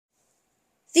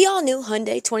The all-new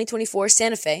Hyundai 2024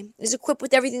 Santa Fe is equipped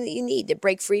with everything that you need to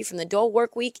break free from the dull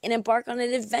work week and embark on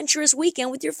an adventurous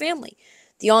weekend with your family.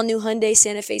 The all-new Hyundai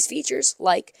Santa Fe's features,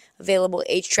 like available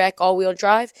H-Track all-wheel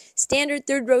drive, standard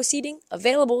third-row seating,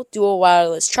 available dual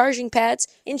wireless charging pads,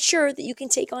 ensure that you can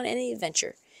take on any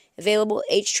adventure. Available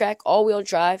H-Track all-wheel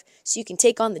drive so you can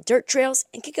take on the dirt trails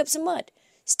and kick up some mud.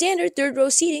 Standard third-row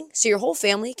seating so your whole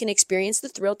family can experience the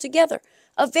thrill together.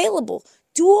 Available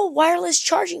dual wireless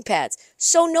charging pads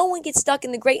so no one gets stuck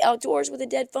in the great outdoors with a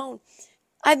dead phone.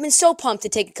 I've been so pumped to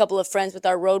take a couple of friends with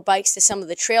our road bikes to some of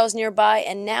the trails nearby,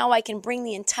 and now I can bring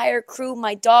the entire crew,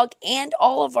 my dog, and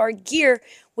all of our gear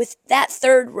with that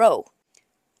third row.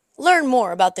 Learn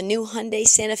more about the new Hyundai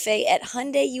Santa Fe at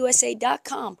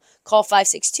HyundaiUSA.com. Call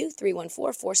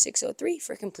 562-314-4603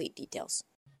 for complete details.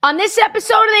 On this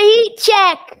episode of the Heat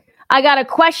Check, I got a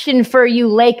question for you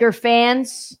Laker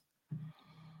fans.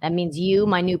 That means you,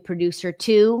 my new producer,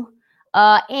 too.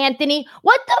 Anthony,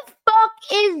 what the fuck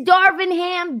is Darvin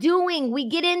Ham doing? We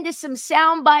get into some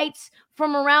sound bites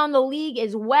from around the league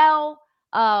as well.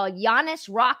 Giannis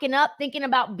rocking up, thinking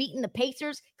about beating the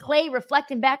Pacers. Clay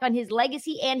reflecting back on his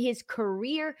legacy and his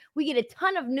career. We get a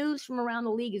ton of news from around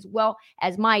the league as well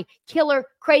as my killer,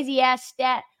 crazy-ass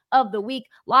stat of the week.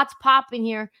 Lots popping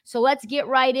here. So let's get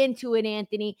right into it,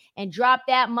 Anthony, and drop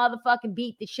that motherfucking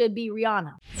beat that should be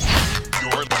Rihanna.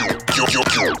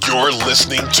 You're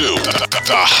listening to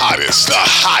the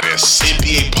hottest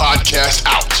NBA podcast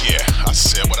out. Yeah, I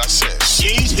said what I said.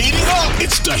 Game's heating up.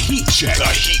 It's the Heat Check. The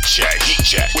Heat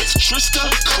Check with Trista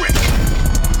Crick.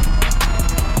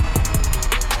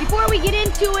 Before we get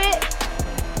into it,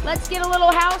 let's get a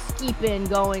little housekeeping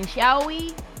going, shall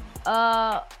we?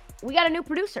 We got a new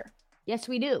producer. Yes,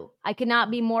 we do. I could not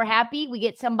be more happy. We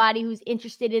get somebody who's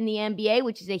interested in the NBA,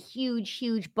 which is a huge,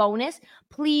 huge bonus.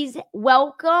 Please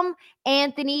welcome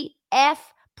Anthony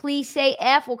F. Please say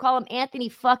F. We'll call him Anthony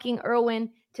fucking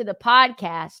Irwin to the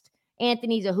podcast.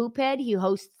 Anthony's a hoophead. He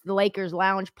hosts the Lakers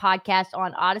Lounge podcast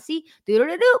on Odyssey.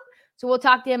 So we'll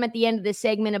talk to him at the end of this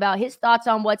segment about his thoughts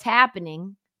on what's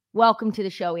happening. Welcome to the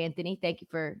show, Anthony. Thank you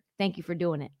for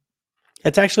doing it.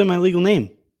 That's actually my legal name.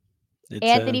 It's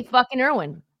Anthony fucking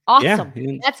Irwin. Awesome.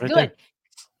 Yeah, that's right good. There.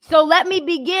 So let me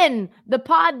begin the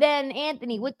pod then,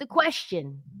 Anthony, with the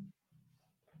question.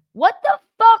 What the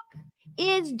fuck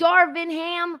is Darvin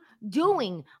Ham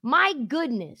doing? My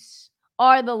goodness,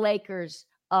 are the Lakers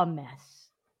a mess?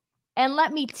 And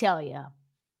let me tell you,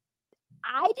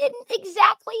 I didn't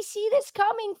exactly see this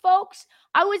coming, folks.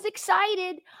 I was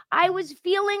excited. I was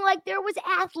feeling like there was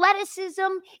athleticism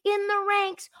in the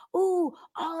ranks. Ooh,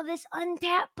 all of this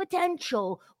untapped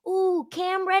potential. Ooh,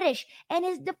 Cam Reddish and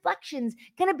his deflections.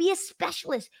 Gonna be a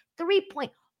specialist.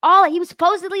 3-point. He was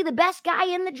supposedly the best guy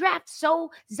in the draft. So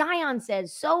Zion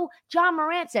says. So John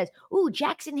Morant says. Ooh,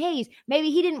 Jackson Hayes. Maybe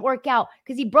he didn't work out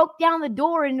because he broke down the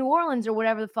door in New Orleans or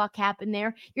whatever the fuck happened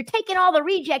there. You're taking all the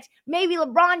rejects. Maybe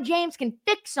LeBron James can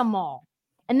fix them all.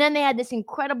 And then they had this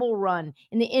incredible run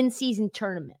in the in-season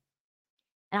tournament.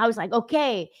 And I was like,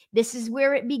 okay, this is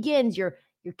where it begins. You're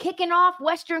kicking off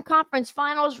Western Conference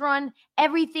Finals run.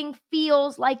 Everything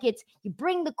feels like you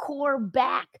bring the core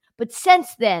back. But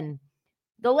since then,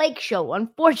 the Lake Show,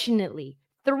 unfortunately,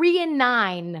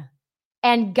 3-9,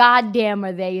 and goddamn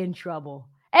are they in trouble.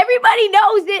 Everybody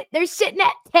knows it. They're sitting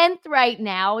at 10th right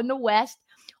now in the West.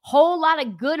 Whole lot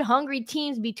of good, hungry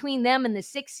teams between them and the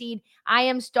 6th seed. I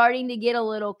am starting to get a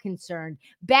little concerned.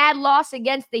 Bad loss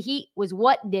against the Heat was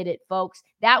what did it, folks.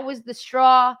 That was the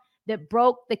straw that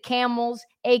broke the camel's,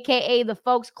 a.k.a. the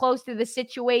folks close to the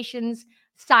situation's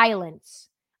silence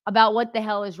about what the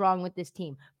hell is wrong with this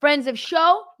team. Friends of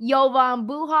show, Jovan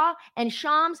Buha and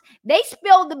Shams, they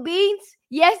spilled the beans.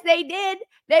 Yes, they did.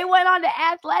 They went on to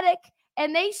Athletic,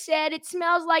 and they said it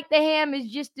smells like the ham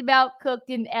is just about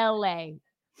cooked in L.A.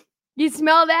 You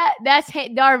smell that? That's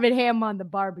Darvin Ham on the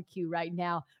barbecue right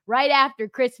now, right after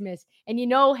Christmas. And you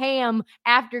know ham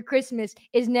after Christmas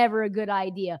is never a good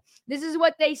idea. This is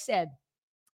what they said.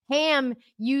 Ham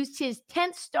used his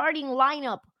 10th starting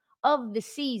lineup of the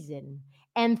season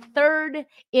and 3rd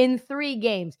in 3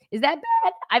 games. Is that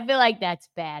bad? I feel like that's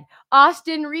bad.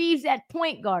 Austin Reeves at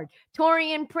point guard.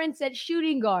 Taurean Prince at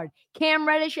shooting guard. Cam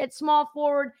Reddish at small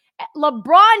forward.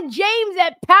 LeBron James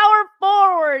at power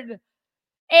forward.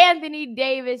 Anthony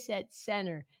Davis at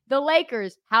center. The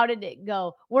Lakers, how did it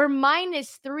go? We're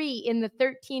 -3 in the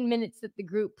 13 minutes that the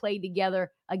group played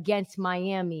together against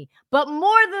Miami. But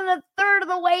more than a third of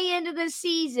the way into the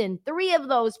season, 3 of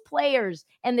those players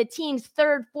and the team's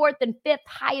 3rd, 4th, and 5th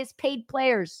highest paid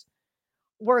players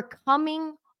were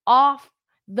coming off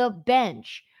the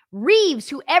bench. Reeves,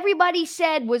 who everybody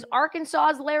said was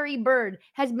Arkansas's Larry Bird,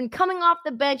 has been coming off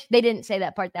the bench. They didn't say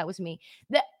that part. That was me.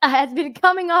 That has been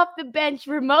coming off the bench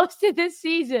for most of this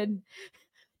season,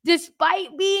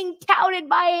 despite being touted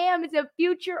by Ham as a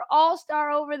future all-star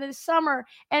over the summer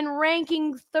and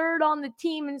ranking third on the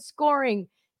team in scoring.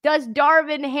 Does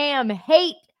Darvin Ham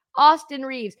hate Austin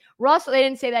Reeves? Russell, they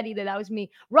didn't say that either. That was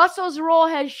me. Russell's role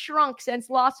has shrunk since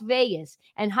Las Vegas,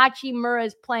 and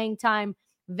Hachimura's playing time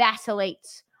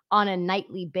vacillates on a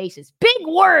nightly basis. Big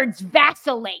words,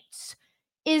 vacillates.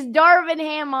 Is Darvin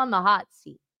Ham on the hot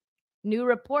seat? New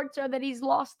reports are that he's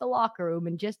lost the locker room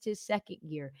in just his second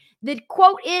year. The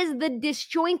quote is the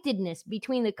disjointedness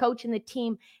between the coach and the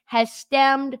team has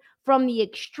stemmed from the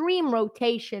extreme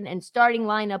rotation and starting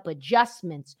lineup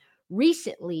adjustments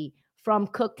recently from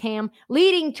cooked ham,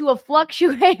 leading to a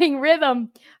fluctuating rhythm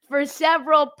for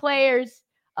several players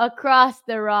across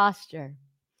the roster.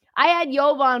 I had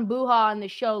Jovan Buha on the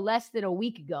show less than a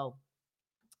week ago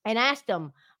and asked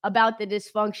him about the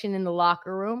dysfunction in the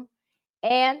locker room,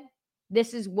 and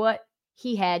this is what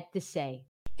he had to say.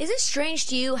 Is it strange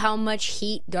to you how much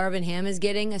heat Darvin Ham is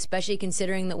getting, especially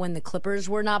considering that when the Clippers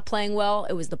were not playing well,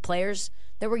 it was the players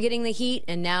that were getting the heat,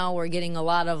 and now we're getting a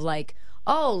lot of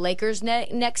Lakers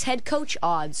next head coach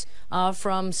odds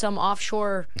from some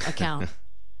offshore account?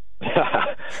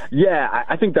 Yeah,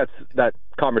 I think that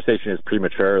conversation is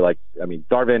premature.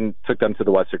 Darvin took them to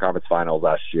the Western Conference Finals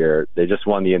last year. They just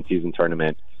won the in-season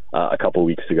tournament a couple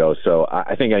weeks ago. So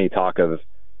I think any talk of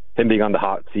him being on the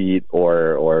hot seat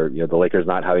or the Lakers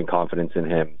not having confidence in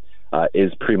him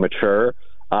is premature.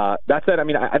 That said,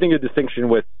 I think a distinction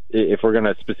with, if we're going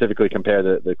to specifically compare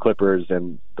the Clippers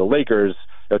and the Lakers,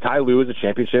 Ty Lue is a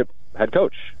championship head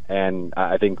coach, and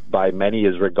I think by many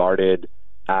is regarded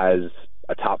as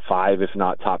a top 5, if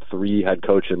not top 3 head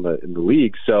coach in the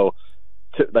league. So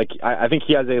I think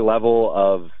he has a level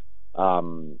of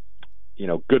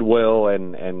goodwill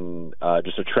and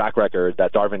just a track record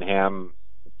that Darvin Ham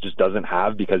just doesn't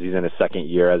have because he's in his second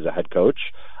year as a head coach.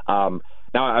 Now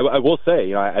I will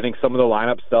say, I think some of the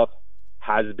lineup stuff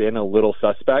has been a little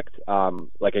suspect.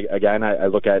 Again, I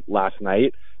look at last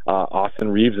night,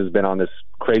 Austin Reeves has been on this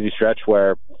crazy stretch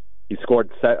where he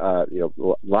scored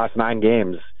last 9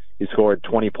 games, he scored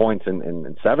 20 points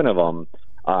in 7 of them,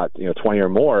 20 or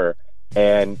more.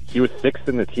 And he was 6th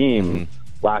in the team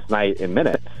last night in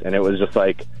minutes. And it was just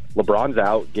like, LeBron's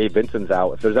out, Gabe Vincent's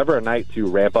out. If there's ever a night to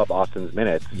ramp up Austin's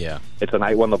minutes, it's a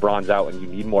night when LeBron's out and you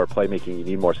need more playmaking, you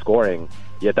need more scoring.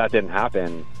 Yet that didn't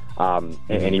happen.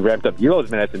 And he ramped up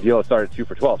D'Lo's minutes, and D'Lo started 2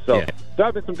 for 12. So there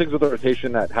have been some things with the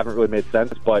rotation that haven't really made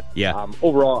sense. But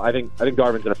overall, I think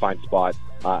Darvin's in a fine spot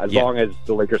as long as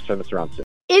the Lakers turn this around soon.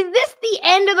 Is this the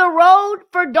end of the road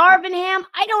for Darvin Ham?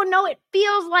 I don't know. It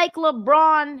feels like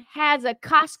LeBron has a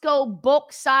Costco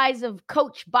bulk size of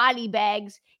Coach body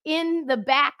bags in the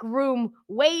back room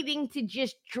waiting to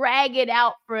just drag it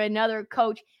out for another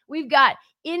coach. We've got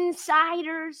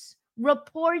insiders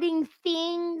reporting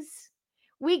things.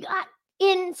 We got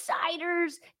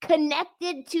insiders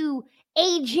connected to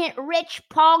Agent Rich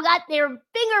Paul, got their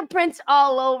fingerprints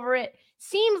all over it.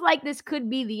 Seems like this could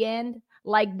be the end,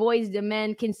 like Boys to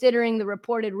Men, considering the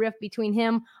reported rift between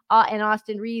him and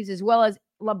Austin Reeves, as well as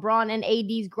LeBron and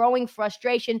AD's growing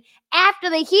frustration after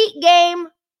the Heat game.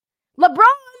 LeBron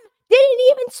didn't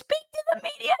even speak to the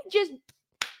media.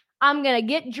 I'm going to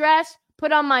get dressed,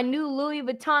 put on my new Louis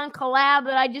Vuitton collab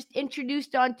that I just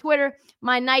introduced on Twitter,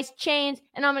 my nice chains,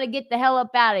 and I'm going to get the hell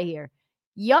up out of here.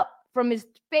 Yup. From his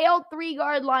failed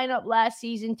 3-guard lineup last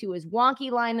season to his wonky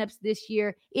lineups this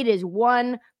year, it is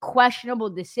one questionable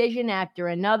decision after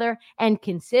another. And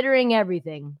considering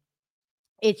everything,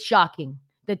 it's shocking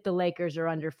that the Lakers are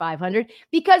under 500.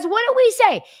 Because what do we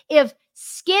say? If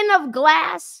skin of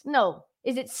glass, no,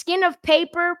 is it skin of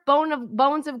paper,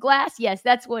 bones of glass? Yes,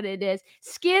 that's what it is.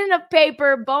 Skin of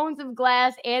paper, bones of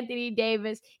glass, Anthony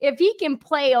Davis. If he can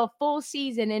play a full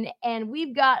season, and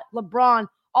we've got LeBron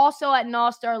also at an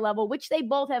all-star level, which they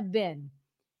both have been,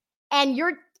 and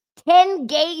you're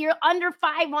under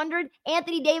 500,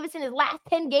 Anthony Davis in his last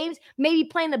 10 games, maybe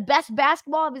playing the best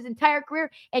basketball of his entire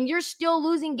career, and you're still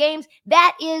losing games,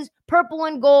 that is purple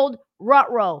and gold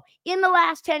rut row. In the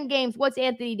last 10 games, what's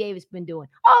Anthony Davis been doing?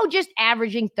 Oh, just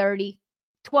averaging 30,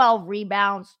 12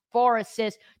 rebounds, 4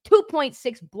 assists,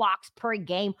 2.6 blocks per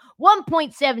game,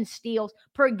 1.7 steals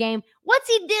per game. What's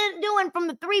he doing from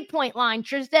the 3-point line,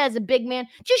 Trista, as a big man?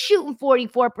 Just shooting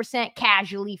 44%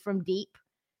 casually from deep.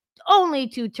 Only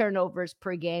 2 turnovers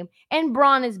per game. And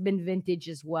Braun has been vintage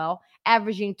as well,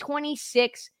 averaging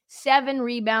 26, 7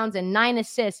 rebounds, and 9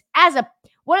 assists.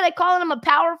 What are they calling him, a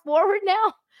power forward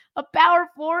now? A power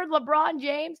forward, LeBron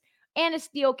James, and a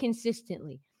steal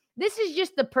consistently. This is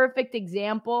just the perfect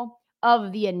example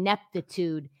of the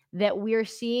ineptitude that we're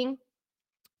seeing.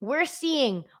 We're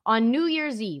seeing on New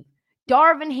Year's Eve,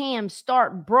 Darvin Ham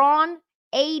start Braun,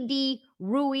 AD,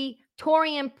 Rui,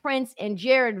 Taurean Prince, and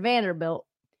Jared Vanderbilt.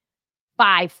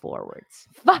 5 forwards.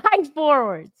 5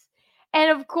 forwards.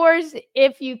 And of course,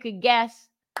 if you could guess,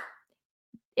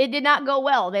 it did not go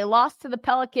well. They lost to the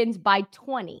Pelicans by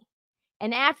 20.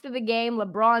 And after the game,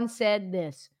 LeBron said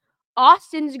this: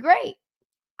 Austin's great.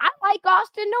 I like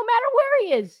Austin no matter where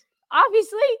he is.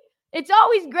 Obviously, it's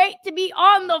always great to be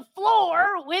on the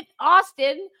floor with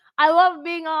Austin. I love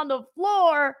being on the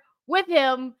floor with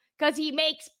him because he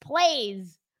makes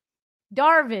plays.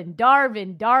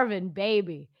 Darvin,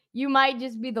 baby. You might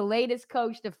just be the latest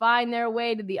coach to find their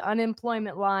way to the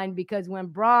unemployment line, because when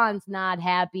Braun's not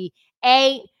happy,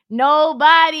 ain't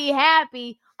nobody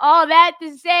happy. All that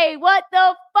to say, what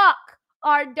the fuck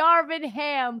are Darvin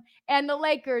Ham and the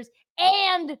Lakers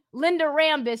and Linda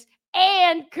Rambis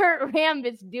and Kurt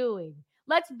Rambis doing?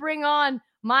 Let's bring on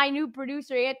my new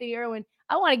producer, Anthony Irwin.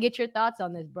 I want to get your thoughts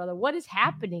on this, brother. What is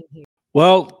happening here?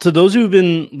 Well, to those who've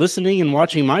been listening and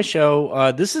watching my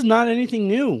show, this is not anything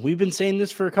new. We've been saying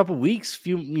this for a couple weeks,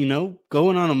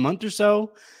 going on a month or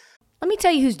so. Let me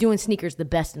tell you who's doing sneakers the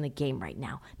best in the game right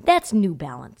now. That's New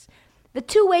Balance. The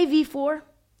two-way V4,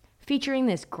 featuring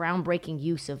this groundbreaking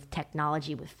use of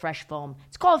technology with fresh foam.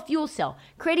 It's called Fuel Cell,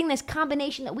 creating this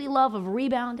combination that we love of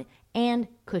rebound and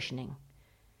cushioning.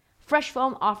 Fresh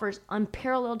foam offers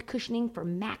unparalleled cushioning for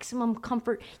maximum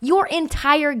comfort your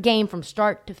entire game from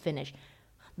start to finish.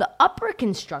 The upper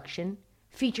construction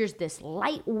features this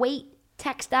lightweight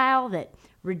textile that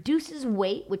reduces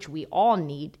weight, which we all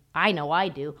need, I know I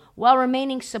do, while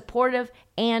remaining supportive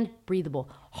and breathable.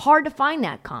 Hard to find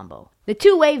that combo. The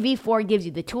two-way V4 gives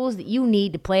you the tools that you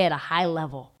need to play at a high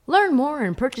level. Learn more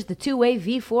and purchase the two-way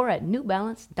V4 at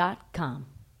newbalance.com.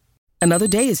 Another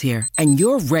day is here, and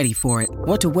you're ready for it.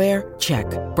 What to wear? Check.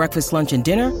 Breakfast, lunch, and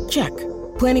dinner? Check.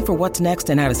 Planning for what's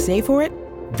next and how to save for it?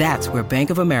 That's where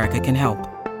Bank of America can help.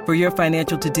 For your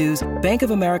financial to-dos, Bank of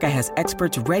America has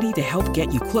experts ready to help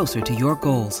get you closer to your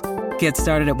goals. Get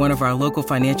started at one of our local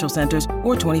financial centers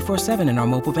or 24/7 in our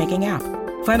mobile banking app.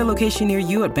 Find a location near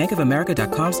you at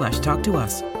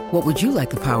bankofamerica.com/talktous. What would you like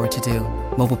the power to do?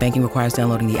 Mobile banking requires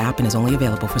downloading the app and is only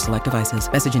available for select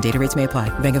devices. Message and data rates may apply.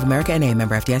 Bank of America N.A.,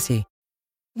 member FDIC.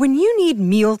 When you need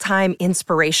mealtime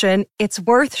inspiration, it's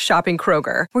worth shopping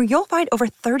Kroger, where you'll find over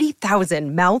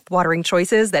 30,000 mouth-watering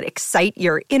choices that excite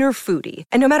your inner foodie.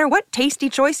 And no matter what tasty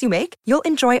choice you make, you'll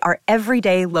enjoy our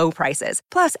everyday low prices,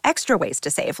 plus extra ways to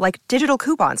save, like digital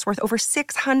coupons worth over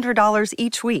 $600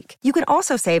 each week. You can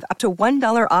also save up to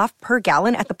 $1 off per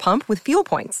gallon at the pump with fuel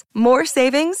points. More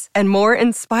savings and more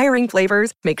inspiring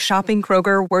flavors make shopping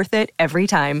Kroger worth it every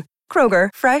time. Kroger,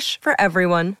 fresh for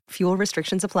everyone. Fuel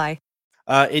restrictions apply.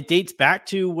 It dates back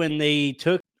to when they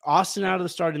took Austin out of the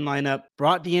starting lineup,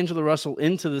 brought D'Angelo Russell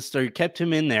into the start, kept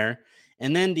him in there,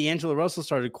 and then D'Angelo Russell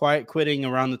started quiet quitting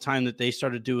around the time that they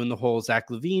started doing the whole Zach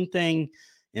LaVine thing,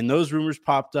 and those rumors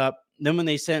popped up. Then when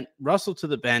they sent Russell to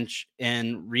the bench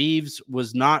and Reeves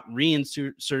was not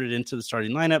reinserted into the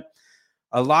starting lineup,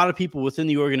 a lot of people within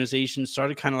the organization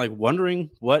started kind of like wondering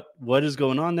what is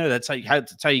going on there. That's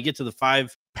how you get to the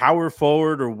 5 power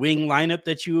forward or wing lineup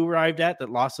that you arrived at that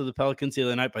lost to the Pelicans the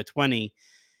other night by 20.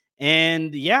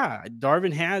 And yeah,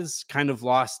 Darvin has kind of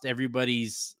lost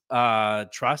everybody's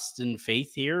trust and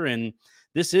faith here. And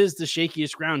this is the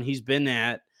shakiest ground he's been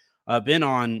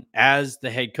on as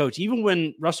the head coach. Even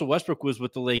when Russell Westbrook was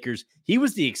with the Lakers, he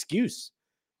was the excuse.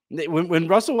 When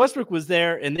Russell Westbrook was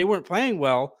there and they weren't playing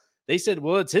well, they said,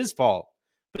 well, it's his fault.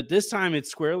 But this time it's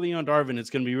squarely on Darvin.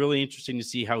 It's going to be really interesting to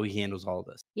see how he handles all of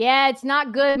this. Yeah, it's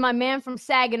not good. My man from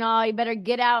Saginaw, he better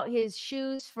get out his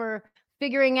shoes for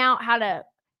figuring out how to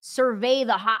survey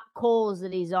the hot coals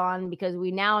that he's on, because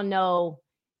we now know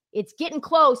it's getting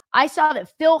close. I saw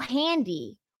that Phil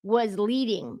Handy was the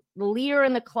leader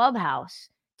in the clubhouse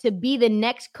to be the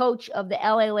next coach of the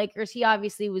LA Lakers. He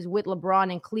obviously was with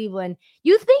LeBron in Cleveland.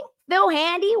 You think Phil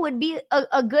Handy would be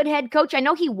a good head coach? I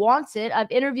know he wants it. I've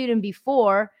interviewed him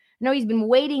before. I know he's been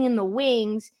waiting in the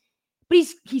wings, but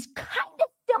he's kind of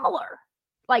similar,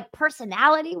 like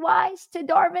personality-wise, to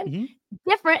Darvin. Mm-hmm.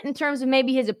 Different in terms of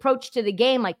maybe his approach to the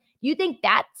game. Like, you think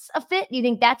that's a fit? Do you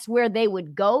think that's where they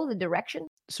would go, the direction?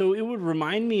 So it would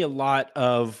remind me a lot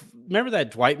of, remember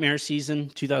that Dwightmare season,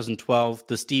 2012,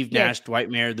 the Steve Nash,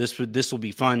 Dwightmare, this will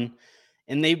be fun.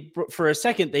 And for a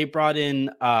second, they brought in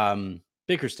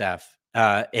Bickerstaff,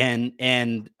 and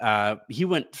he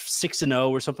went 6-0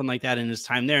 or something like that in his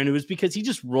time there. And it was because he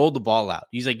just rolled the ball out.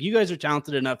 He's like, you guys are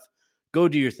talented enough, go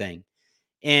do your thing.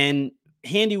 And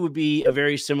Handy would be a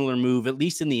very similar move, at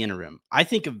least in the interim. I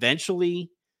think eventually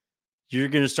you're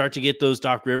going to start to get those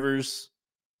Doc Rivers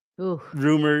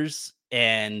rumors,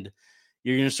 and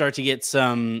you're going to start to get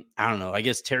some, I don't know, I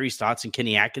guess Terry Stotts and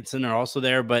Kenny Atkinson are also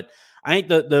there. But I think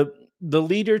the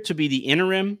leader to be the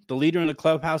interim, the leader in the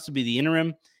clubhouse to be the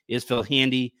interim is Phil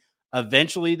Handy.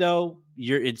 Eventually, though,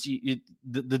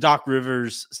 the Doc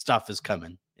Rivers stuff is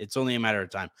coming. It's only a matter of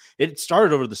time. It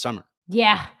started over the summer.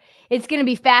 Yeah, it's going to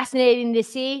be fascinating to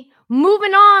see.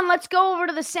 Moving on, let's go over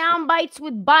to the Sound Bites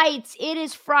with Bites. It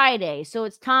is Friday, so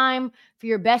it's time for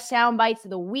your best sound bites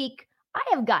of the week. I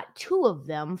have got 2 of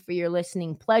them for your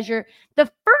listening pleasure.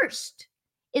 The first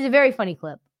is a very funny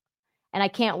clip, and I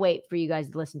can't wait for you guys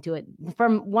to listen to it.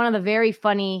 From one of the very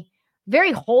funny,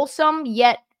 very wholesome,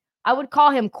 yet I would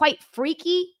call him quite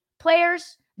freaky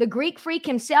players, the Greek freak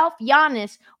himself,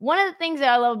 Giannis. One of the things that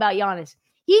I love about Giannis,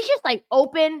 he's just like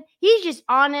open. He's just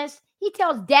honest. He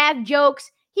tells dad jokes.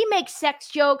 He makes sex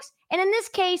jokes. And in this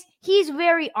case, he's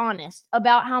very honest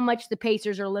about how much the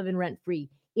Pacers are living rent-free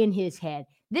in his head.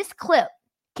 This clip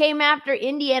came after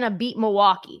Indiana beat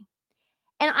Milwaukee.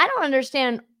 And I don't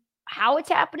understand how it's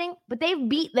happening, but they've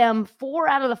beat them 4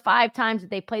 out of the 5 times that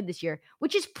they played this year,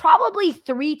 which is probably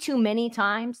 3 too many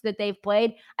times that they've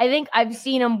played. I think I've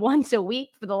seen them once a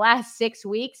week for the last 6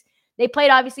 weeks. They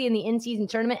played, obviously, in the in-season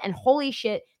tournament, and holy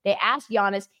shit, they asked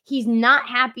Giannis. He's not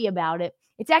happy about it.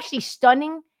 It's actually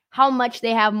stunning how much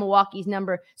they have Milwaukee's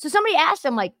number. So somebody asked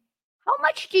him, like, how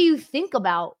much do you think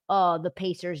about the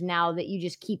Pacers now that you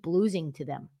just keep losing to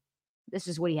them? This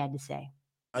is what he had to say.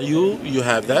 You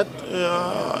have that,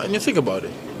 and you think about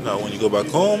it. Now, when you go back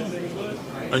home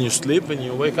and you sleep and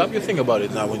you wake up, you think about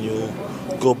it. Now, when you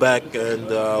go back and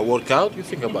work out, you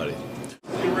think about it.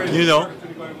 You know,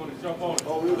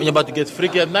 when you're about to get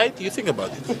freaky at night, you think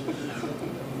about it.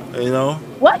 You know?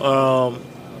 What?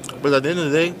 But at the end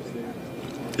of the day,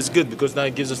 it's good because now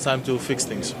it gives us time to fix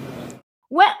things.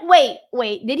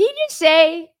 Wait. Did he just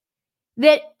say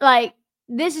that, like,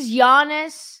 this is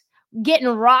Giannis getting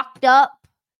rocked up,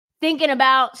 thinking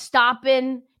about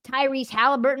stopping Tyrese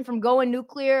Halliburton from going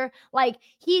nuclear? Like,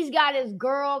 he's got his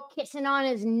girl kissing on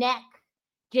his neck,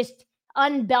 just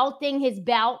unbelting his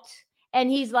belt. And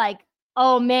he's like,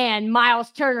 oh, man,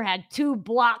 Miles Turner had 2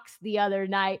 blocks the other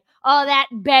night. Oh, that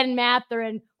Ben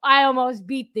Mathurin. I almost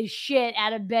beat the shit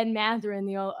out of Ben Mathurin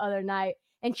the other night.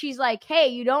 And she's like, hey,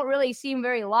 you don't really seem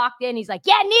very locked in. He's like,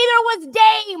 yeah, neither was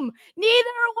Dame.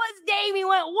 He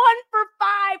went 1 for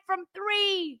 5 from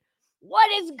 3.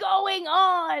 What is going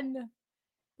on?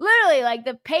 Literally, like,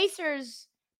 the Pacers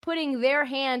putting their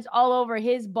hands all over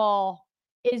his ball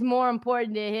is more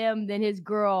important to him than his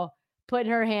girl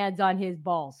putting her hands on his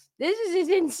balls. This is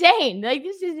insane. Like,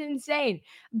 this is insane.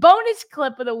 Bonus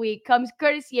clip of the week comes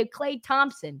courtesy of Klay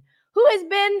Thompson, who has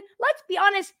been, let's be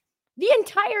honest, the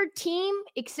entire team,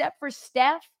 except for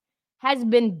Steph, has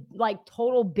been like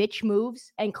total bitch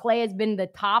moves, and Klay has been the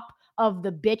top of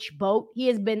the bitch boat. He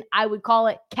has been, I would call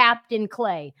it Captain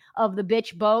Klay of the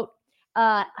bitch boat.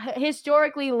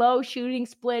 Historically low shooting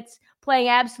splits, playing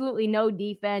absolutely no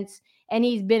defense, and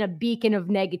he's been a beacon of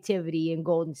negativity in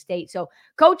Golden State. So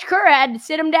Coach Kerr had to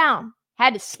sit him down,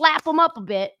 had to slap him up a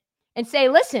bit and say,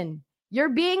 listen, you're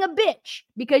being a bitch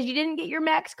because you didn't get your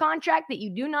max contract that you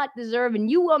do not deserve and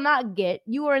you will not get.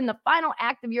 You are in the final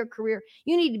act of your career.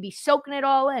 You need to be soaking it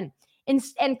all in. And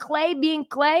Klay being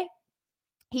Klay,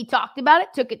 he talked about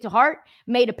it, took it to heart,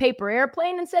 made a paper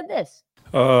airplane, and said this.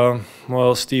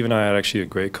 Well, Steve and I had actually a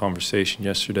great conversation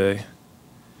yesterday,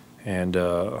 and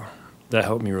that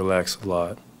helped me relax a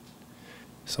lot.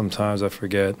 Sometimes I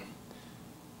forget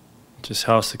just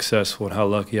how successful and how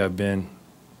lucky I've been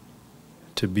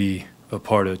to be a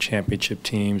part of championship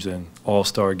teams and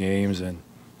all-star games and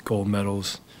gold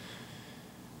medals.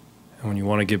 And when you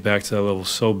want to get back to that level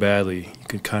so badly, you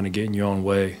can kind of get in your own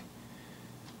way.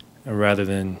 And rather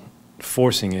than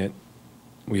forcing it,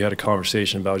 we had a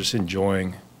conversation about just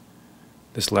enjoying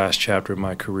this last chapter of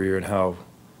my career and how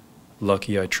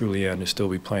lucky I truly am to still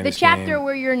be playing this game. The chapter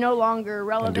where you're no longer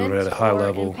relevant and do it at a high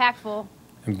level, impactful.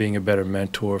 And being a better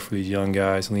mentor for these young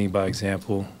guys, leading by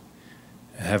example,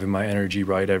 and having my energy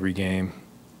right every game.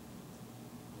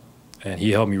 And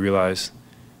he helped me realize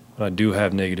when I do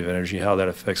have negative energy, how that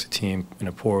affects the team in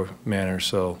a poor manner.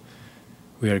 So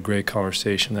we had a great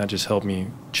conversation. That just helped me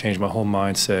change my whole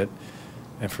mindset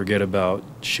and forget about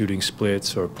shooting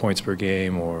splits or points per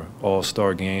game or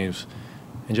all-star games,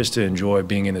 and just to enjoy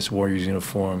being in this Warriors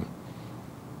uniform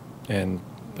and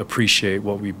appreciate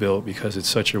what we built, because it's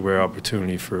such a rare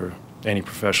opportunity for any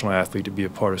professional athlete to be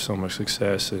a part of so much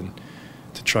success, and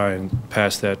to try and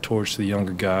pass that torch to the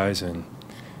younger guys and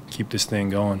keep this thing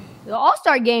going. The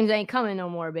All-Star games ain't coming no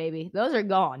more, baby. Those are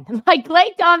gone. Like,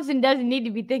 Klay Thompson doesn't need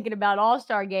to be thinking about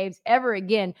All-Star games ever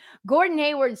again. Gordon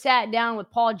Hayward sat down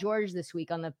with Paul George this week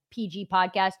on the PG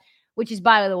podcast, which is,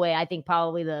 by the way, I think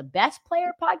probably the best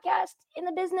player podcast in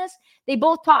the business. They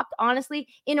both talked honestly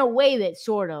in a way that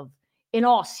sort of, in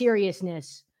all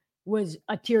seriousness, was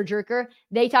a tearjerker.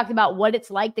 They talked about what it's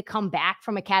like to come back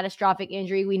from a catastrophic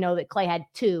injury. We know that Klay had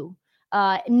 2.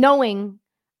 Knowing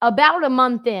about a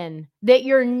month in that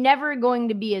you're never going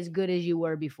to be as good as you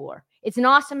were before. It's an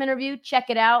awesome interview. Check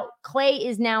it out. Klay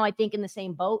is now, I think, in the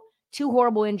same boat. 2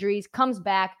 horrible injuries, comes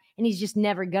back, and he's just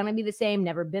never going to be the same,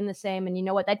 never been the same. And you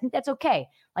know what? I think that's okay.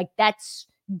 Like, that's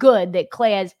good that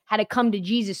Klay has had a come to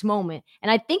Jesus moment.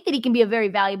 And I think that he can be a very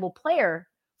valuable player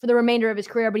for the remainder of his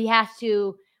career, but he has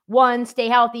to, 1, stay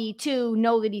healthy, 2,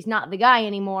 know that he's not the guy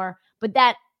anymore. But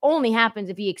that only happens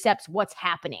if he accepts what's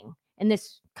happening. And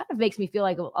this kind of makes me feel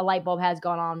like a light bulb has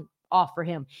gone off for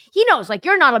him. He knows, like,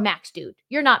 you're not a max dude.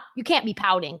 You can't be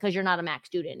pouting because you're not a max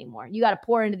dude anymore. You got to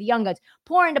pour into the young guys,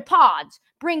 pour into pods,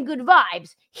 bring good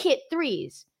vibes, hit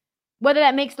threes. Whether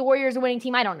that makes the Warriors a winning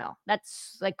team, I don't know.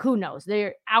 That's like, who knows?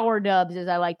 They're our dubs, as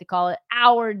I like to call it.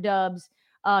 Our dubs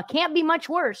can't be much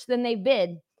worse than they've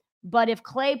been. But if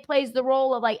Klay plays the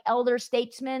role of like elder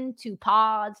statesman to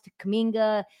Pods, to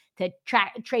Kuminga, to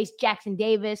Trace Jackson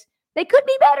Davis, they could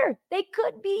be better. They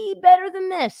could be better than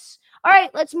this. All right,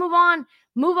 let's move on.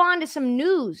 Move on to some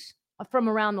news from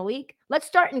around the league. Let's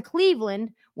start in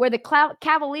Cleveland, where the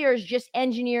Cavaliers just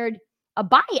engineered a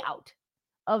buyout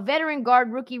of veteran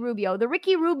guard Ricky Rubio. The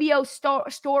Ricky Rubio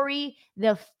story,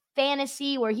 the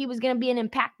fantasy where he was going to be an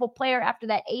impactful player after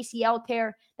that ACL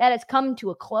tear, that has come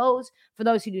to a close. For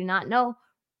those who do not know,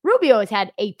 Rubio has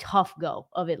had a tough go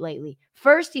of it lately.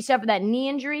 First, he suffered that knee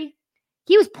injury.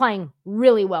 He was playing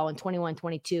really well in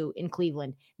 21-22 in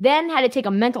Cleveland. Then had to take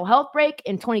a mental health break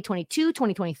in 2022,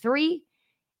 2023.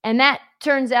 And that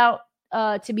turns out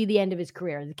to be the end of his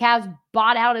career. The Cavs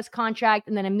bought out his contract,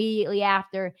 and then immediately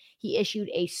after, he issued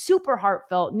a super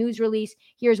heartfelt news release.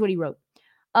 Here's what he wrote.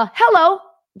 Hello,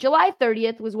 July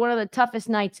 30th was one of the toughest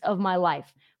nights of my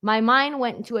life. My mind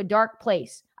went into a dark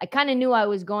place. I kind of knew I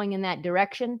was going in that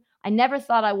direction. I never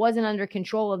thought I wasn't under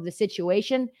control of the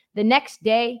situation. The next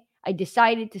day, I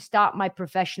decided to stop my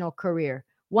professional career.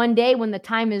 One day, when the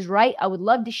time is right, I would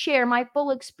love to share my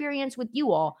full experience with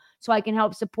you all so I can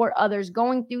help support others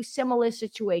going through similar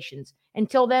situations.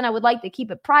 Until then, I would like to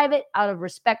keep it private out of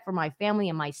respect for my family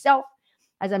and myself,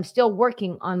 as I'm still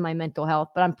working on my mental health.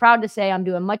 But I'm proud to say I'm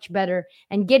doing much better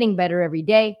and getting better every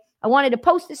day. I wanted to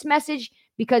post this message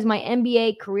because my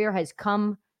NBA career has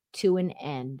come to an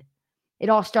end. It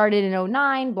all started in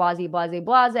 2009,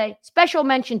 blase. Special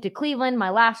mention to Cleveland, my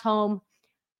last home.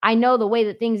 I know the way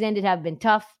that things ended have been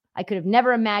tough. I could have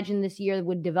never imagined this year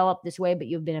would develop this way, but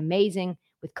you've been amazing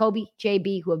with Kobe,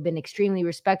 JB, who have been extremely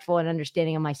respectful and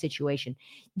understanding of my situation.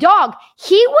 Dog,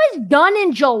 he was done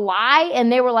in July,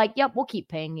 and they were like, yep, we'll keep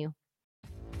paying you.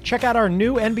 Check out our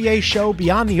new NBA show,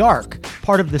 Beyond the Arc,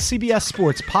 part of the CBS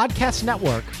Sports Podcast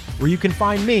Network, where you can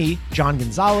find me, John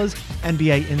Gonzalez,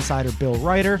 NBA insider Bill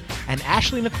Ryder, and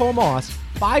Ashley Nicole Moss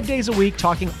 5 days a week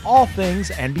talking all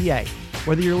things NBA.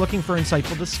 Whether you're looking for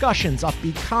insightful discussions,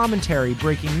 upbeat commentary,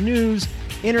 breaking news,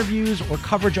 interviews, or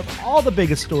coverage of all the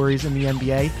biggest stories in the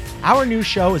NBA, our new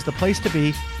show is the place to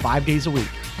be 5 days a week.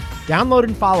 Download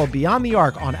and follow Beyond the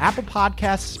Arc on Apple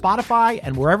Podcasts, Spotify,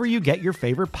 and wherever you get your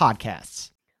favorite podcasts.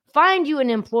 Find you an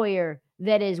employer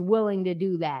that is willing to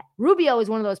do that. Rubio is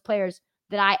one of those players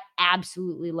that I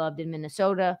absolutely loved in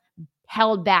Minnesota,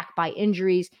 held back by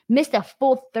injuries, missed a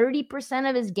full 30%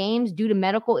 of his games due to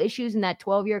medical issues in that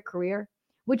 12-year career,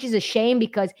 which is a shame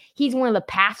because he's one of the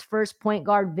pass first point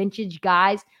guard vintage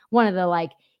guys, one of the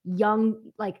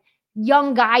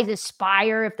young guys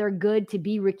aspire, if they're good, to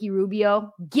be Ricky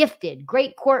Rubio. Gifted,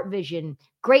 great court vision,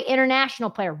 great international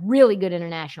player, really good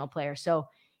international player. So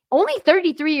only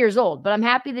 33 years old, but I'm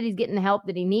happy that he's getting the help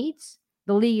that he needs.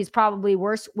 The league is probably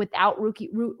worse without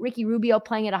Ricky Rubio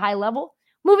playing at a high level.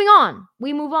 Moving on,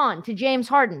 we move on to James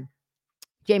Harden.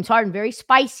 James Harden, very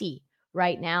spicy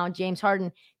right now. James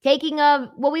Harden taking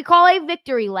what we call a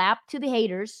victory lap to the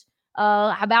haters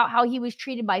about how he was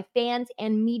treated by fans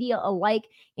and media alike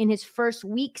in his first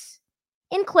weeks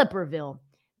in Clipperville.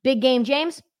 Big game,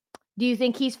 James. Do you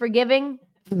think he's forgiving?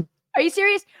 Are you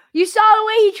serious? You saw the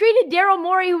way he treated Daryl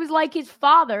Morey, who was like his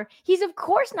father. He's, of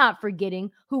course, not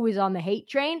forgetting who was on the hate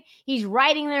train. He's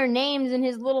writing their names in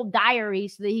his little diary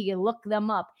so that he can look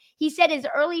them up. He said his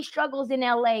early struggles in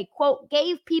LA, quote,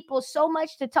 gave people so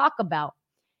much to talk about.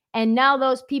 And now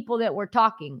those people that were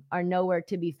talking are nowhere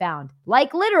to be found.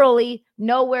 Like literally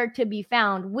nowhere to be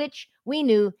found, which we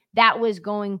knew that was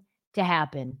going to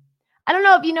happen. I don't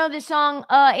know if you know this song,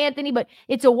 Anthony, but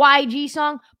it's a YG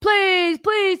song. Please,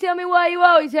 please tell me why you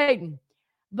always hating.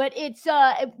 But it's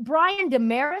Brian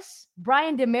Damaris.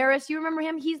 Brian Damaris, you remember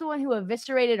him? He's the one who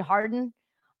eviscerated Harden,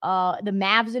 the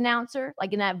Mavs announcer,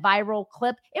 like in that viral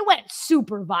clip. It went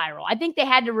super viral. I think they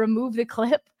had to remove the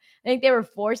clip. I think they were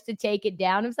forced to take it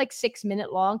down. It was like 6 minutes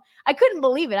long. I couldn't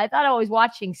believe it. I thought I was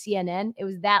watching CNN. It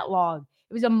was that long.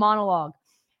 It was a monologue.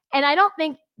 And I don't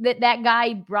think that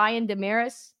guy, Brian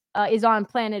Damaris, is on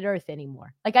planet Earth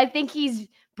anymore. Like, I think he's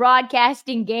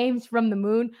broadcasting games from the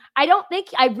moon. I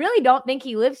really don't think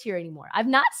he lives here anymore. I've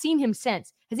not seen him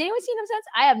since. Has anyone seen him since?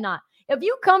 I have not. If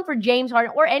you come for James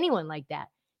Harden or anyone like that,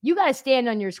 you got to stand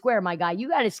on your square, my guy. You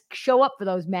got to show up for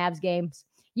those Mavs games.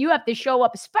 You have to show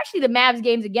up, especially the Mavs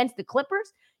games against the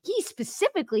Clippers. He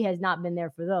specifically has not been there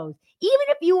for those. Even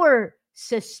if you were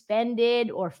suspended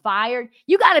or fired,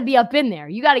 you got to be up in there.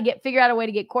 You got to figure out a way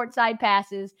to get courtside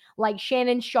passes like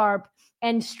Shannon Sharp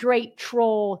and straight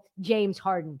troll James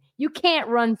Harden. You can't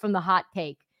run from the hot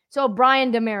take. So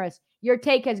Brian Damaris, your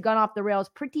take has gone off the rails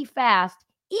pretty fast,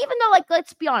 even though, like,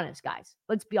 let's be honest, guys.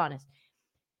 Let's be honest.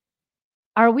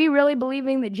 Are we really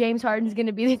believing that James Harden's going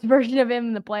to be this version of him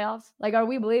in the playoffs? Like, are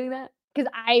we believing that? Because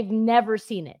I've never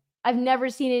seen it. I've never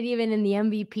seen it even in the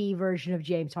MVP version of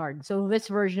James Harden. So this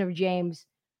version of James,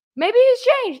 maybe it's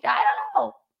changed. I don't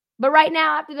know. But right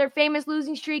now, after their famous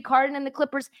losing streak, Harden and the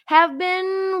Clippers have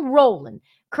been rolling.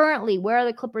 Currently, where are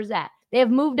the Clippers at? They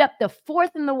have moved up to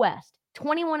 4th in the West,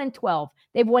 21-12.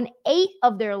 They've won 8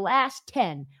 of their last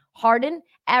 10. Harden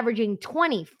averaging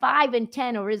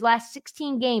 25-10 over his last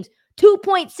 16 games.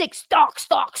 2.6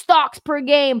 stocks per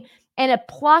game, and a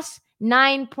plus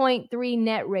 9.3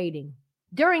 net rating.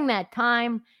 During that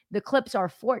time, the Clips are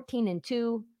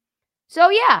 14-2. So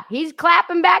yeah, he's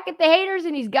clapping back at the haters,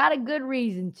 and he's got a good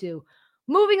reason to.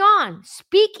 Moving on,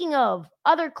 speaking of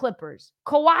other Clippers,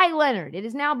 Kawhi Leonard. It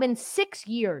has now been 6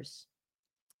 years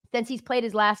since he's played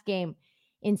his last game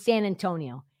in San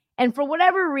Antonio. And for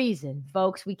whatever reason,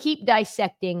 folks, we keep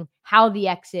dissecting how the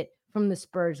exit from the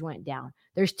Spurs went down.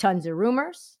 There's tons of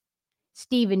rumors.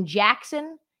 Steven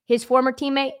Jackson, his former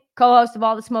teammate, co-host of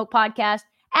All the Smoke podcast,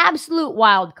 absolute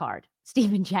wild card.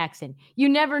 Steven Jackson. You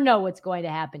never know what's going to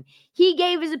happen. He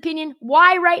gave his opinion.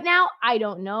 Why right now? I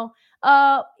don't know.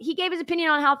 He gave his opinion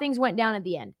on how things went down at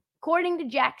the end. According to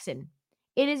Jackson,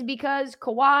 it is because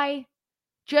Kawhi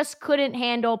just couldn't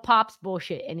handle Pop's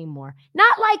bullshit anymore.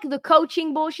 Not like the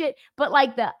coaching bullshit, but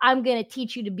like the I'm going to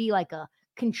teach you to be like a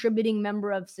contributing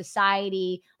member of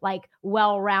society, like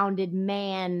well-rounded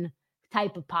man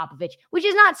type of Popovich, which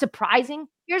is not surprising.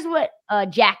 Here's what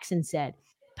Jackson said.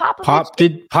 Pop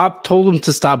told him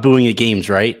to stop booing at games,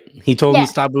 right? He told him to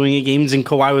stop booing at games, and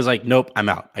Kawhi was like, nope, I'm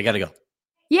out. I got to go.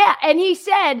 Yeah, and he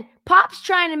said, Pop's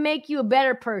trying to make you a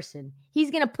better person.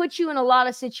 He's going to put you in a lot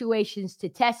of situations to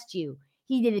test you.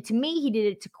 He did it to me. He did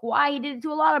it to Kawhi. He did it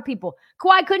to a lot of people.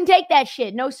 Kawhi couldn't take that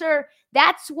shit. No, sir.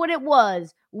 That's what it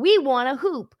was. We want to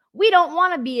hoop. We don't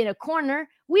want to be in a corner.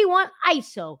 We want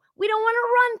ISO. We don't want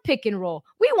to run pick and roll.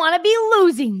 We want to be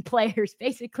losing players,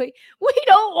 basically. We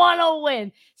don't want to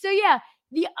win. So, yeah,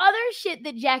 the other shit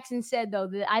that Jackson said, though,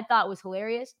 that I thought was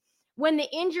hilarious, when the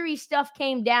injury stuff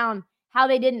came down, how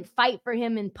they didn't fight for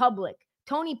him in public.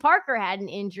 Tony Parker had an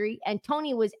injury, and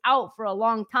Tony was out for a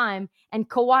long time, and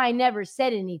Kawhi never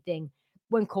said anything.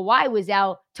 When Kawhi was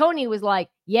out, Tony was like,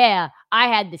 yeah, I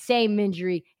had the same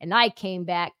injury, and I came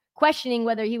back, questioning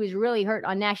whether he was really hurt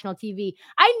on national TV.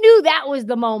 I knew that was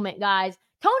the moment, guys.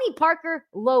 Tony Parker,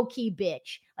 low-key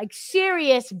bitch. Like,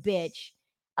 serious bitch.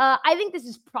 I think this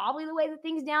is probably the way that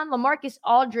things down. LaMarcus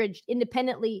Aldridge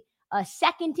independently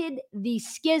seconded the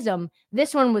schism.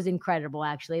 This one was incredible,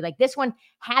 actually. Like, this one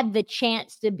had the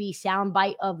chance to be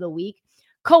soundbite of the week.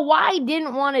 Kawhi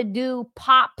didn't want to do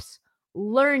Pop's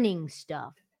learning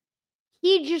stuff.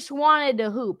 He just wanted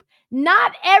to hoop.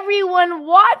 Not everyone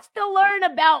wants to learn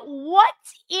about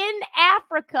what's in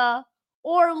Africa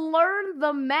or learn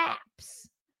the maps.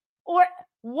 Or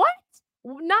what?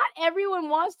 Not everyone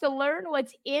wants to learn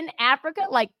what's in Africa,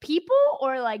 like people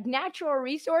or like natural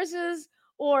resources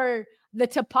or the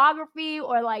topography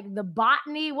or like the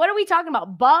botany. What are we talking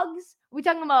about? Bugs? Are we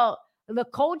talking about the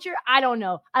culture? I don't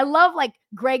know. I love like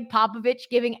Greg Popovich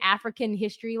giving African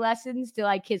history lessons to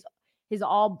like his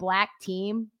all black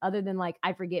team, other than like,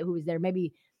 I forget who was there.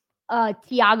 Maybe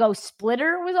Tiago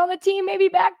Splitter was on the team maybe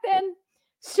back then.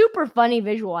 Super funny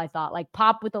visual, I thought. Like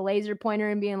Pop with a laser pointer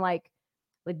and being like,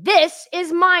 But this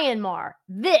is Myanmar.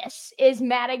 This is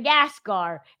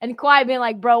Madagascar. And Kawhi being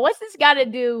like, bro, what's this got to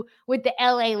do with the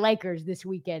LA Lakers this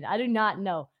weekend? I do not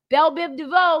know. Bell Biv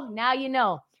DeVoe, now you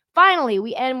know. Finally,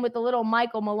 we end with a little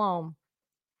Michael Malone.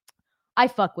 I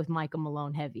fuck with Michael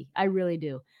Malone heavy. I really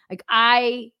do. Like,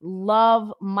 I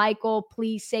love Michael.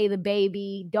 Please say the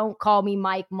baby. Don't call me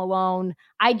Mike Malone.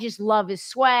 I just love his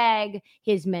swag,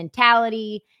 his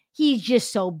mentality. He's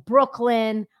just so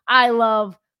Brooklyn. I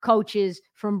love coaches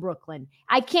from Brooklyn.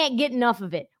 I can't get enough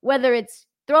of it. Whether it's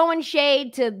throwing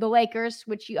shade to the Lakers,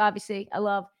 which you obviously I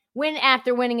love, win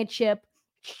after winning a chip,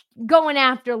 going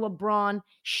after LeBron,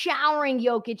 showering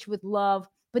Jokic with love.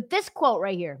 But this quote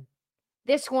right here,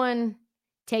 this one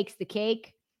takes the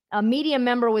cake. A media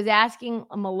member was asking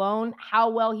Malone how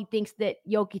well he thinks that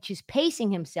Jokic is pacing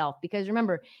himself. Because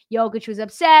remember, Jokic was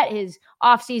upset. His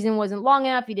offseason wasn't long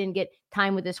enough. He didn't get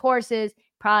time with his horses.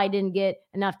 Probably didn't get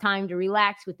enough time to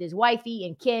relax with his wifey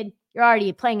and kid. You're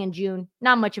already playing in June.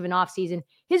 Not much of an offseason.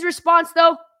 His response,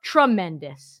 though,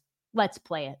 tremendous. Let's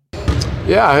play it.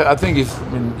 Yeah, I think he's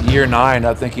in year 9.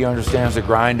 I think he understands the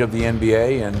grind of the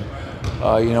NBA. And,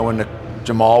 when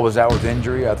Jamal was out with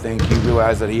injury, I think he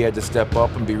realized that he had to step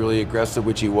up and be really aggressive,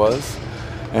 which he was.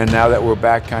 And now that we're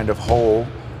back kind of whole,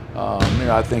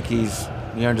 I think he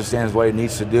understands what he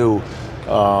needs to do.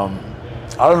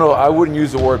 I don't know. I wouldn't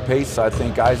use the word pace. I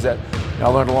think guys that I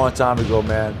learned a long time ago,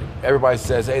 man. Everybody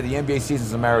says, hey, the NBA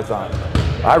season's a marathon.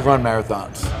 I've run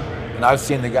marathons, and I've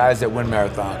seen the guys that win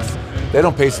marathons. They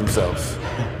don't pace themselves.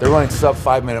 They're running sub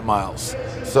 5-minute miles.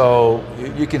 So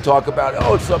you can talk about,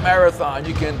 it's a marathon.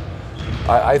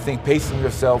 I think pacing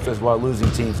yourself is what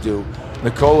losing teams do.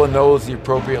 Nikola knows the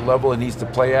appropriate level he needs to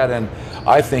play at, and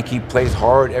I think he plays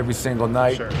hard every single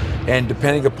night. Sure. And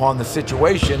depending upon the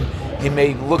situation, he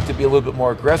may look to be a little bit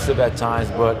more aggressive at times,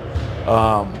 but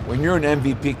when you're an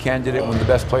MVP candidate, one of the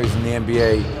best players in the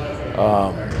NBA,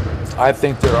 I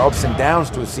think there are ups and downs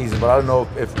to a season, but I don't know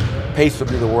if pace would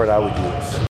be the word I would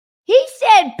use. He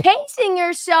said pacing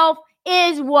yourself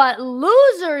is what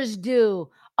losers do.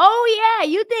 Oh, yeah,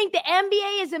 you think the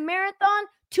NBA is a marathon?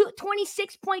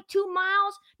 26.2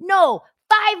 miles? No,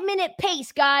 5-minute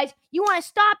pace, guys. You want to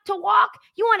stop to walk?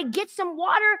 You want to get some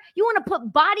water? You want to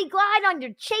put Body Glide on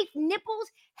your chafed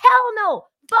nipples? Hell no.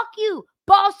 Fuck you.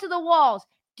 Balls to the walls.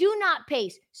 Do not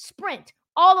pace. Sprint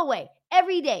all the way,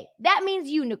 every day. That means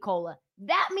you, Nikola.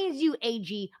 That means you,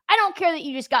 AG. I don't care that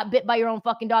you just got bit by your own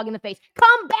fucking dog in the face.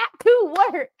 Come back to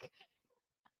work.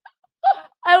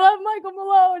 I love Michael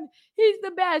Malone. He's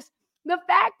the best. The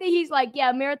fact that he's like,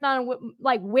 yeah, marathon,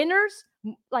 like winners,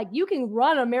 like you can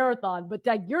run a marathon, but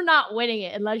like you're not winning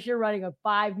it unless you're running a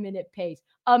 5-minute pace.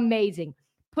 Amazing.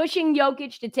 Pushing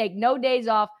Jokic to take no days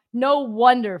off. No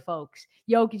wonder, folks.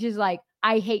 Jokic is like,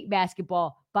 I hate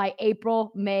basketball by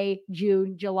April, May,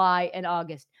 June, July, and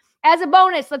August. As a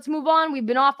bonus, let's move on. We've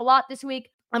been off a lot this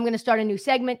week. I'm going to start a new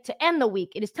segment to end the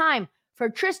week. It is time for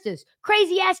Trista's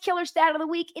crazy ass killer stat of the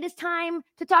week. It is time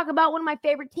to talk about one of my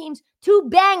favorite teams to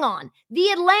bang on, the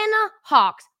Atlanta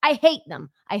Hawks. I hate them.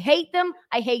 I hate them.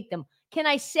 I hate them. Can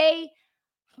I say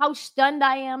how stunned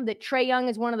I am that Trae Young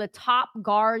is one of the top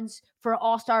guards for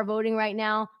All-Star voting right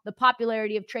now? The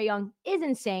popularity of Trae Young is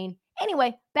insane.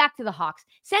 Anyway, back to the Hawks.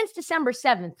 Since December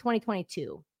 7th,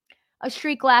 2022, a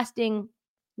streak lasting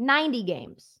 90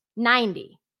 games,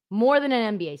 90, more than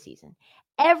an NBA season.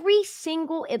 Every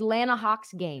single Atlanta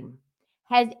Hawks game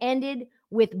has ended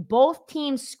with both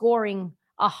teams scoring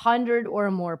 100 or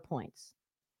more points.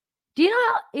 Do you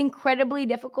know how incredibly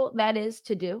difficult that is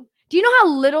to do? Do you know how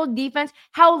little defense,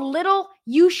 how little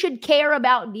you should care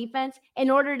about defense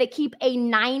in order to keep a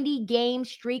 90-game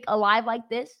streak alive like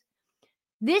this?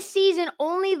 This season,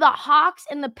 only the Hawks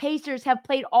and the Pacers have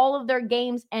played all of their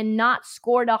games and not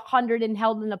scored 100 and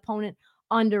held an opponent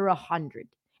under 100.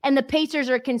 And the Pacers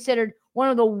are considered one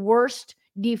of the worst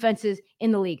defenses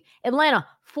in the league. Atlanta,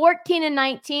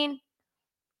 14-19.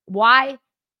 Why?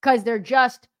 Because they're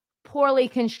just poorly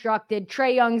constructed.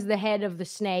 Trae Young's the head of the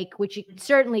snake, which it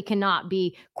certainly cannot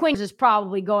be. Quinn is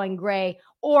probably going gray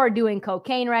or doing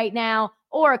cocaine right now,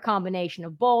 or a combination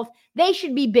of both. They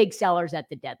should be big sellers at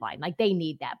the deadline. Like, they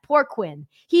need that. Poor Quinn.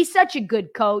 He's such a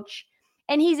good coach,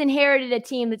 and he's inherited a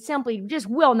team that simply just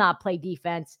will not play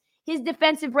defense. His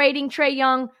defensive rating, Trae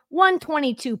Young,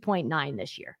 122.9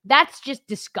 this year. That's just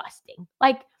disgusting.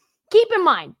 Like, keep in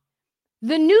mind,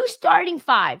 the new starting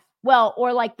five,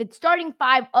 the starting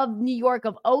five of New York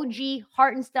of OG,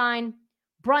 Hartenstein,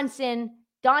 Brunson,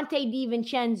 Dante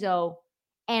DiVincenzo,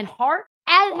 and Hart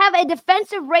have a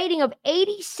defensive rating of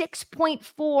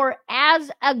 86.4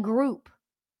 as a group.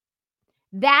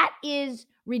 That is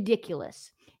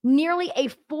ridiculous. Nearly a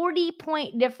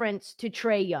 40-point difference to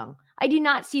Trae Young. I do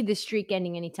not see this streak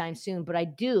ending anytime soon, but I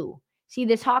do see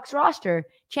this Hawks roster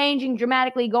changing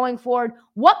dramatically going forward.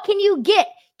 What can you get?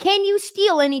 Can you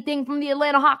steal anything from the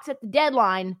Atlanta Hawks at the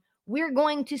deadline? We're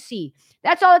going to see.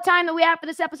 That's all the time that we have for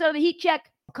this episode of the Heat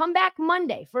Check. Come back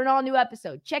Monday for an all-new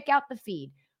episode. Check out the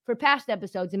feed for past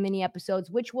episodes and mini episodes,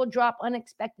 which will drop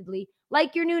unexpectedly,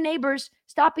 like your new neighbors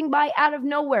stopping by out of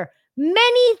nowhere.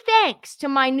 Many thanks to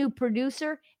my new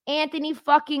producer, Anthony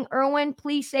fucking Irwin.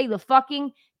 Please say the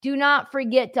fucking. Do not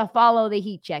forget to follow the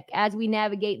Heat Check as we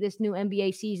navigate this new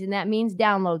NBA season. That means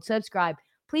download, subscribe.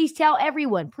 Please tell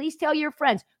everyone. Please tell your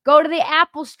friends. Go to the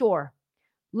Apple Store.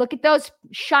 Look at those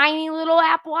shiny little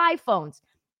Apple iPhones.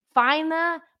 Find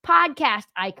the podcast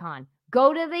icon.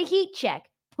 Go to the Heat Check.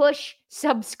 Push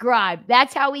subscribe.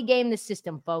 That's how we game the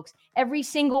system, folks. Every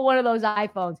single one of those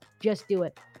iPhones. Just do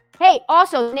it. Hey,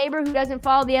 also, neighbor who doesn't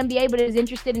follow the NBA but is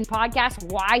interested in podcasts,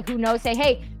 why, who knows, say,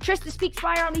 hey, Trista Speaks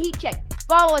Fire on the Heat Check.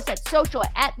 Follow us at social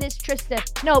at this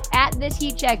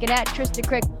Heat Check and at Trista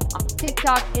Crick on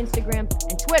TikTok, Instagram,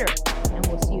 and Twitter. And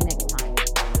we'll see you next time.